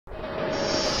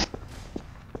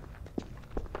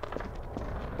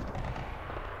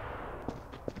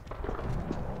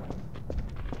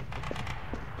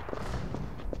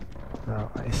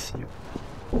is you.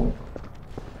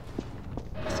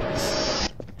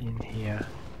 In here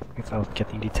without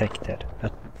getting detected.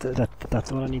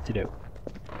 That's all I need to do.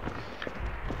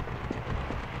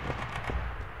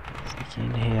 Stick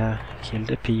in here, kill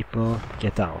the people,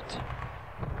 get out.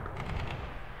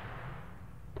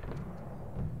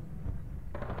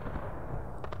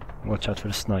 Watch out for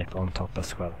the sniper on top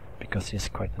as well, because he's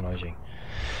quite annoying.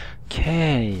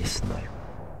 Okay, sniper.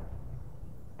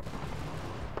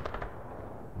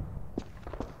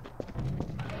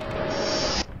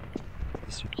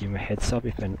 This should give me a heads up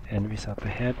if an enemy's up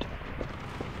ahead.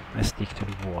 I stick to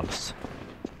the walls.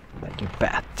 Like a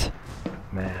bat.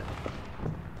 Man.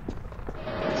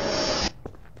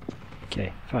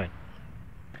 Okay, fine.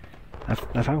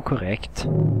 If I'm correct,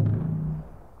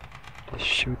 there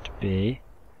should be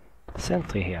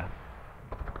sentry here.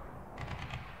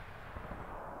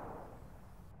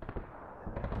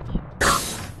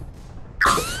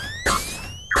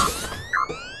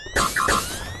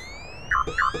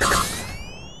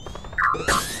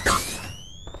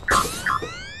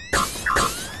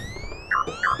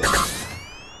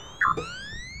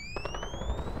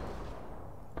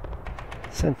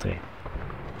 Sentry.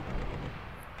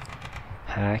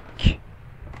 Hack.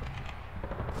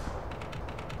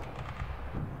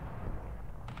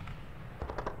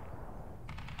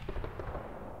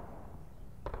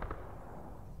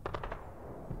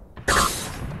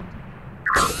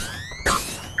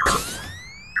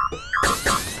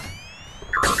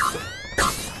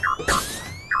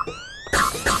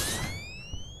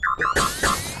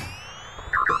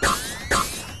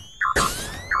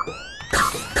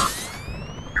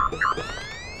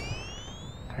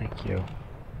 Thank you.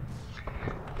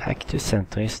 Hack 2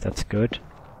 sentries, that's good.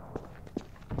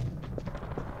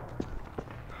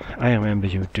 I remember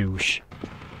you, douche.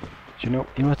 You know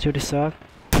what you deserve?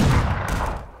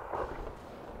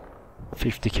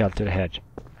 50 cal to the head.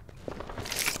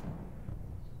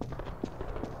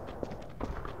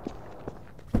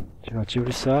 You know what you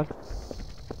deserve?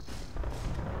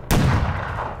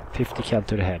 50 cal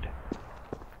to the head.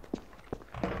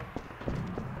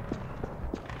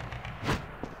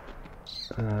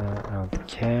 I don't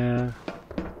care.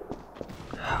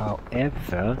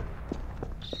 However,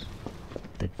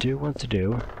 they do want to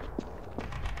do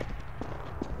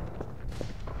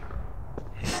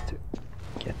is to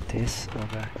get this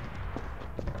over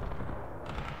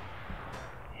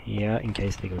here in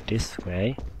case they go this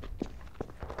way.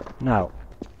 Now,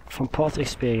 from past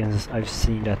experiences, I've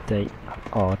seen that they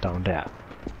are down there.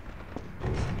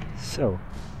 So,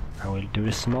 I will do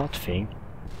the smart thing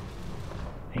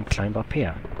and climb up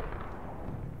here.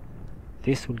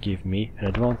 This will give me an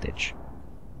advantage,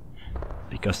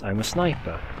 because I'm a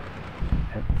sniper,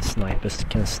 and snipers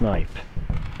can snipe.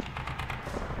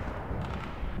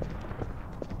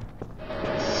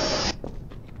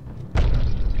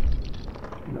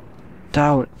 No.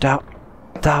 Down, down,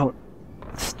 down!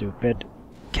 Stupid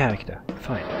character.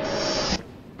 Fine.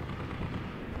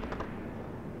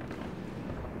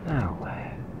 Now,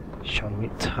 shall we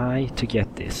try to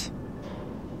get this?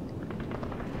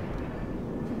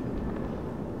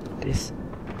 This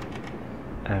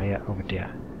area over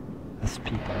there. There's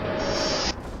people.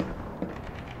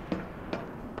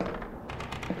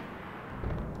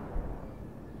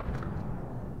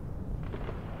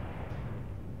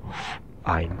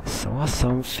 I saw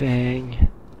something.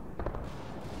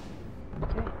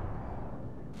 Okay.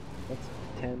 Let's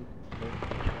pretend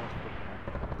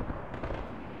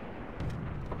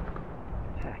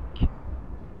hack.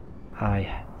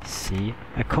 I see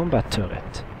a combat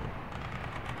turret.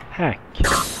 Hack.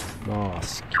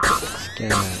 Mask.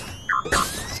 Scan.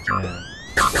 Scan.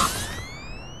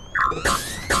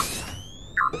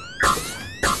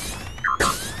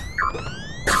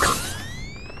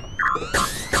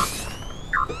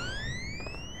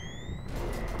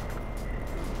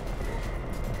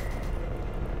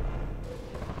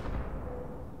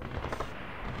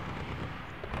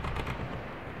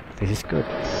 This is good.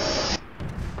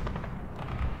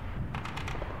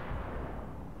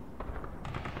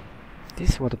 This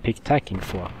is what I picked tacking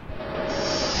for.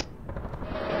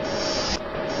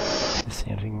 Is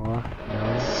there anything more?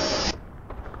 No.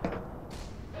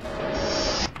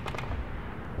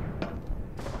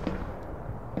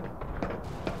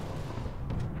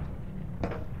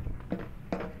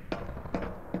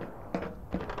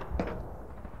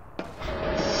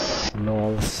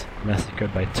 Lols,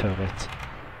 massacred by turret.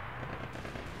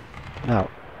 Now,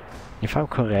 if I'm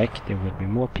correct, there will be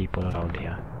more people around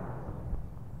here.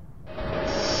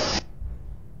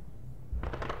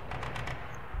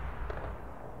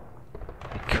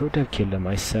 I could have killed them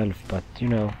myself, but you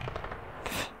know,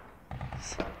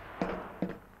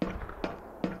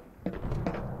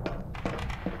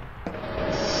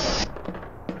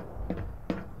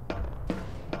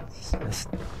 That's...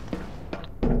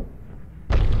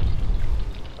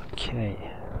 Okay.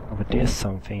 Oh, but there's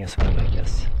something as well, I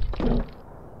guess.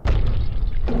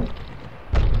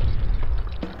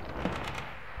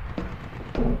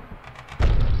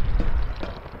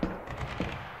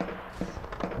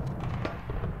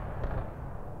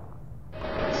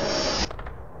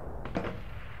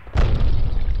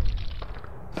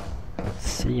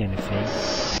 See anything?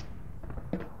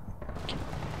 Okay.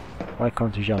 Why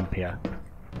can't you jump here?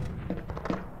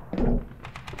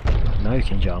 Now you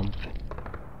can jump.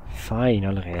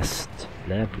 Final rest.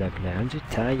 Blah blah blah. I'm too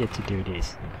tired to do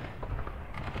this.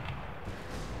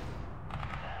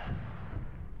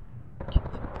 Okay.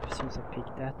 As soon as I pick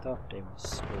that up, they will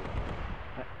slow.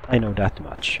 I know that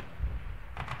much.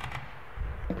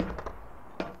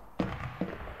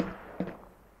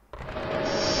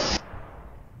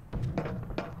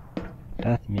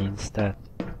 That means that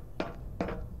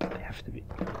I have to be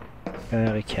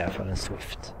very careful and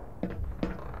swift.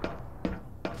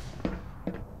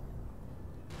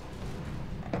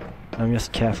 I'm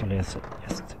just careful as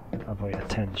just to avoid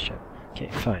attention. Okay,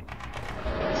 fine.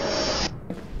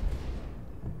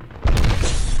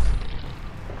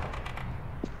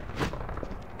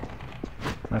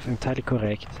 Nothing entirely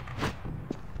correct.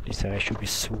 This area should be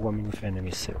swarming with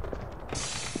enemies, so...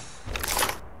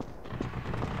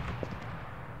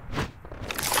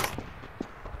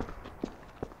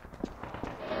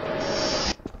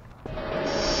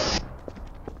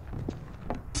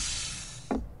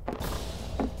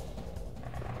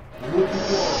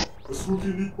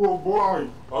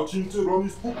 A cince do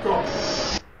nispuka.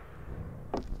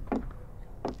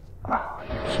 Oh,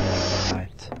 you're kidding me,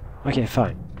 right. Okay,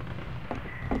 fine.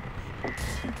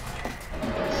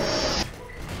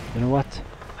 You know what?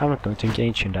 I'm not going to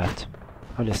engage in that.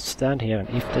 I'll just stand here, and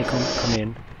if they come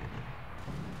in,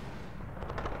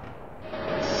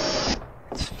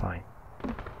 it's fine.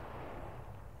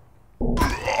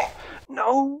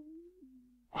 No!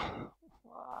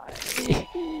 Why?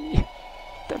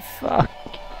 The fuck?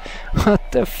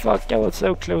 What the fuck? I was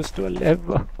so close to a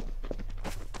level.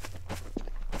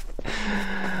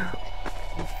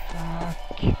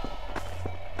 Fuck.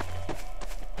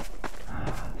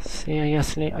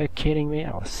 Seriously? Are you kidding me?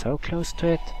 I was so close to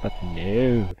it. But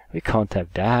no, we can't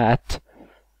have that.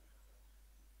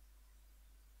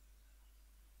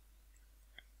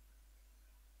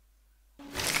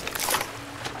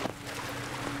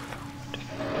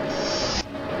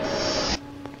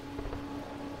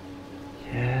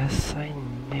 Yes, I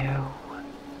know.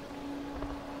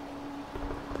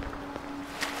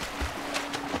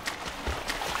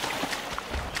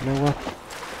 You know what?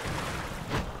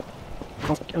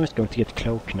 I'm just going to get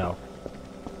cloak now.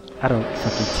 I don't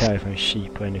fucking care if I'm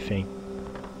sheep or anything.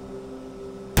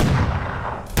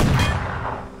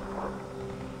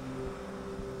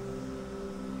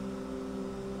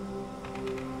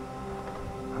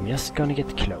 I'm just gonna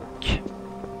get cloak.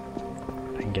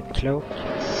 I can get cloak.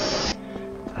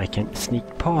 I can sneak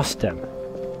past them.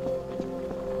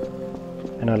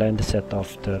 And I'll end the set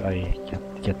after I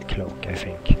get cloak, I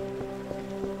think.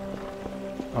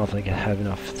 After I have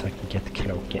enough so I can get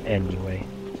cloak anyway.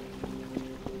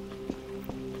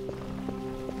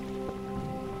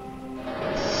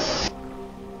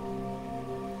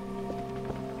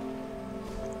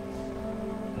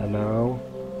 Hello?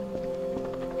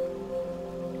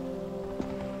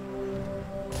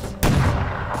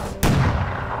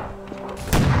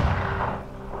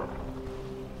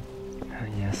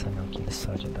 Yes, I know, kill the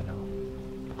sergeant, I know.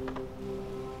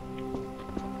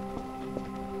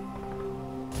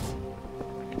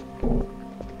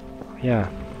 Yeah,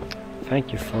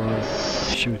 thank you for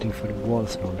shooting for the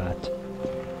walls and all that.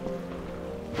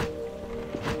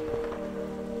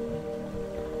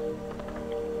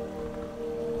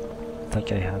 I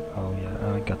think I have, oh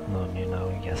yeah, I got money now,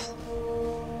 I guess.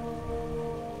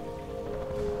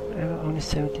 I have only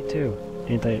 72.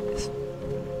 Didn't I?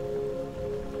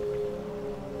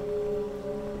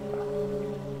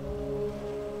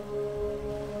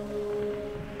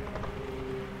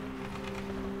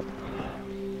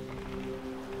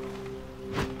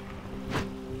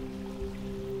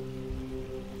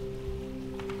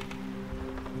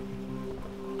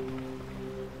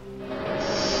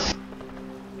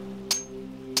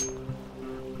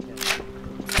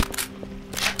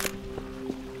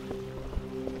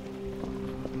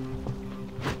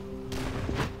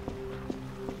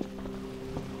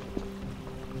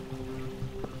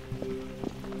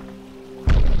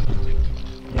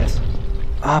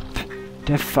 Up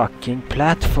the fucking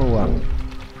platform.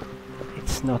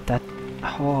 It's not that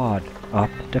hard.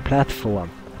 Up the platform.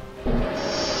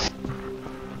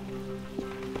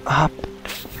 Up.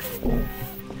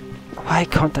 Why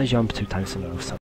can't I jump 2 times in a row?